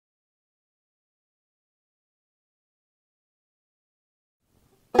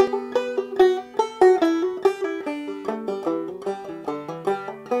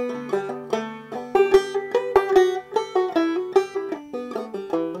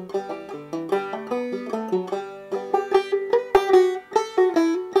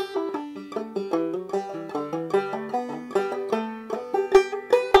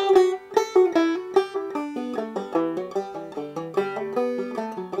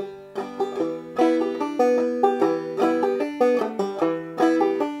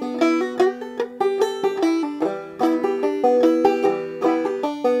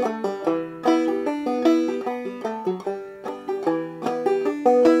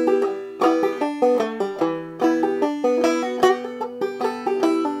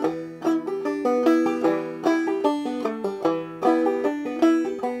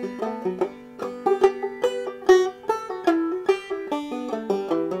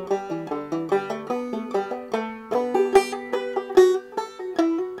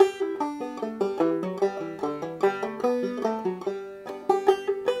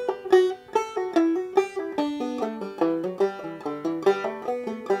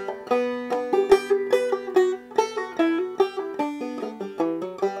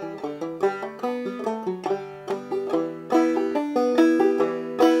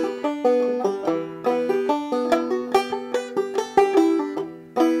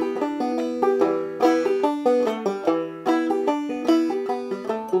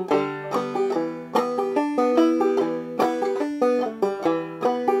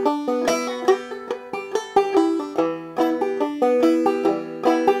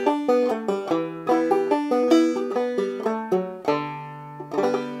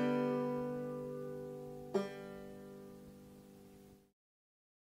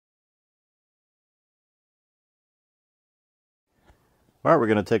Alright, we're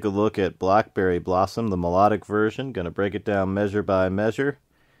going to take a look at Blackberry Blossom, the melodic version. Going to break it down measure by measure.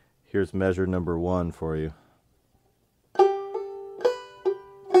 Here's measure number 1 for you.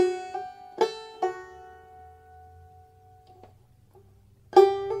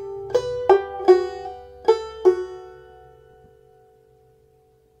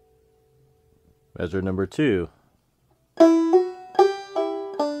 Measure number 2.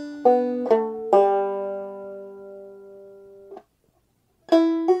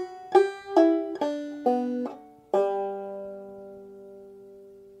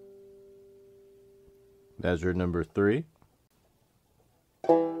 Measure number 3.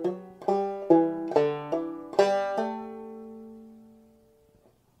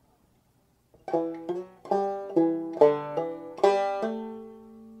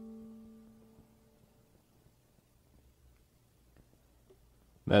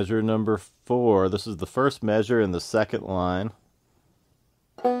 Measure number 4. This is the first measure in the second line.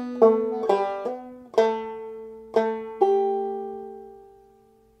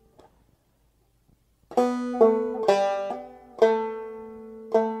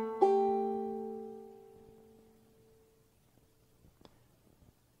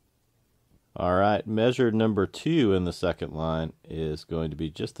 Alright, measure number 2 in the second line is going to be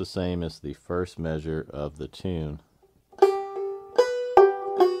just the same as the first measure of the tune.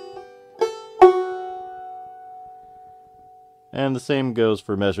 And the same goes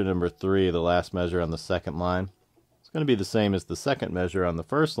for measure number 3, the last measure on the second line. It's going to be the same as the second measure on the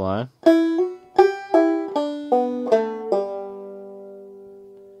first line.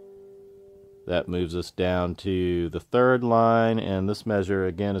 That moves us down to the third line, and this measure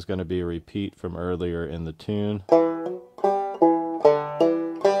again is going to be a repeat from earlier in the tune.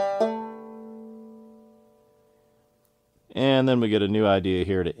 And then we get a new idea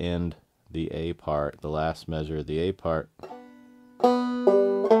here to end the A part, the last measure of the A part.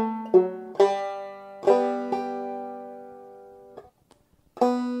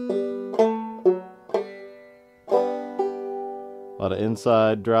 A lot of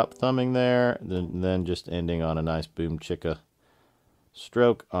inside drop thumbing there, then just ending on a nice boom chicka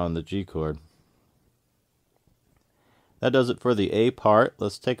stroke on the G chord. That does it for the A part.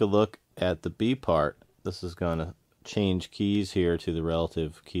 Let's take a look at the B part. This is going to change keys here to the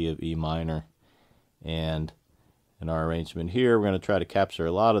relative key of E minor. And in our arrangement here, we're going to try to capture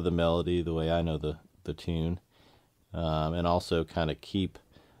a lot of the melody the way I know the tune, and also kind of keep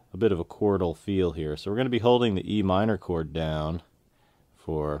a bit of a chordal feel here. So we're going to be holding the E minor chord down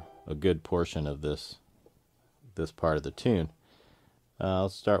for a good portion of this part of the tune.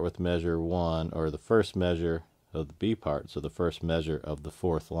 Let's start with measure 1, or the first measure of the B part, so the first measure of the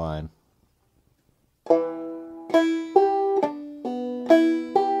fourth line.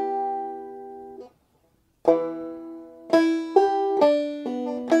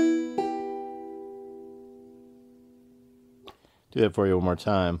 Do that for you one more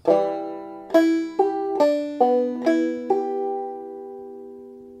time.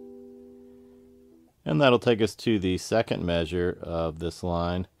 And that'll take us to the second measure of this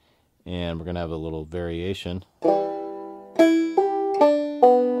line, and we're going to have a little variation. So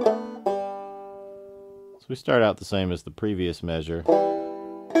we start out the same as the previous measure.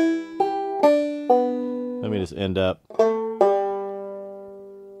 Let me just end up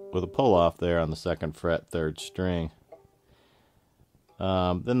with a pull off there on the 2nd fret, 3rd string.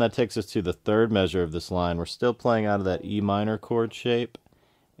 Then that takes us to the third measure of this line. We're still playing out of that E minor chord shape,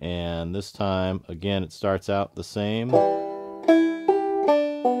 and this time again it starts out the same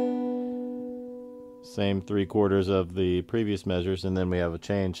 3/4 of the previous measures, and then we have a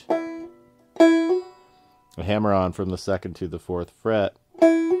change, a hammer on from the 2nd to the 4th fret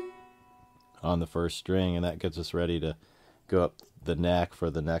on the 1st string, and that gets us ready to go up the neck for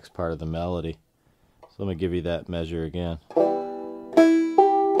the next part of the melody. So let me give you that measure again.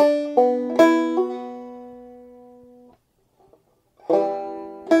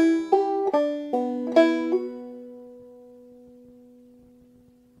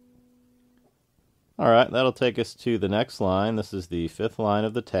 Alright, that'll take us to the next line. This is the 5th line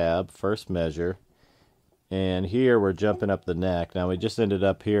of the tab, 1st measure. And here we're jumping up the neck. Now we just ended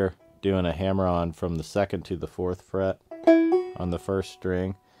up here doing a hammer on from the 2nd to the 4th fret on the 1st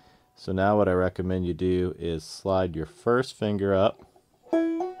string. So now what I recommend you do is slide your 1st finger up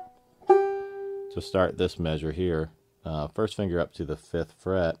to start this measure here. 1st finger up to the 5th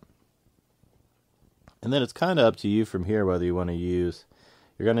fret. And then it's kind of up to you from here whether you want to use,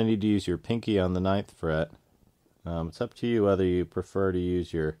 you're going to need to use your pinky on the 9th fret. It's up to you whether you prefer to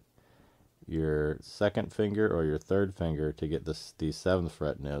use your 2nd finger or your 3rd finger to get these 7th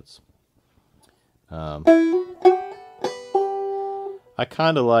fret notes. I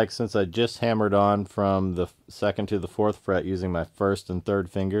kind of like, since I just hammered on from the 2nd to the 4th fret using my 1st and 3rd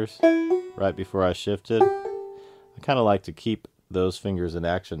fingers right before I shifted, I kind of like to keep those fingers in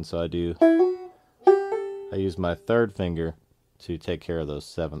action, so I use my 3rd finger to take care of those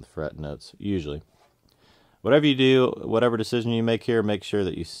 7th fret notes, usually. Whatever you do, whatever decision you make here, make sure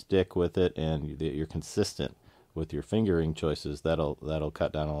that you stick with it and that you're consistent with your fingering choices. That'll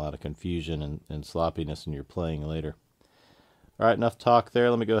cut down a lot of confusion and sloppiness in your playing later. Alright, enough talk there.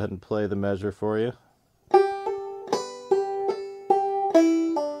 Let me go ahead and play the measure for you.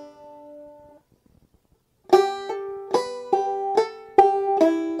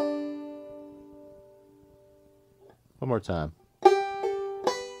 One more time.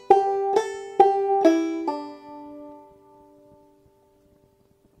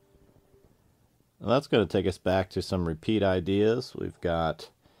 Well, that's going to take us back to some repeat ideas. We've got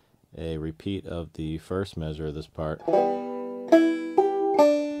a repeat of the 1st measure of this part.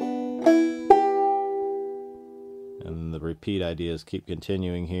 And the repeat ideas keep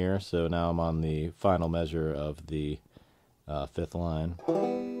continuing here, so now I'm on the final measure of the 5th line.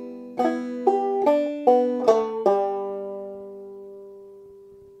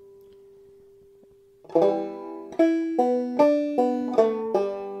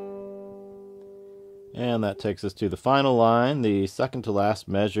 And that takes us to the final line. The 2nd to last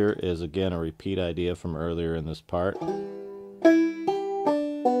measure is again a repeat idea from earlier in this part.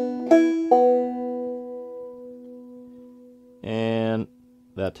 And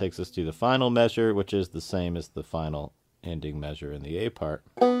that takes us to the final measure, which is the same as the final ending measure in the A part.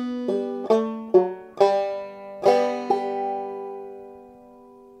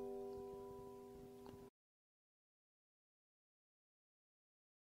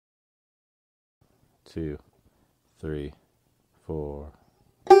 Two, three, four.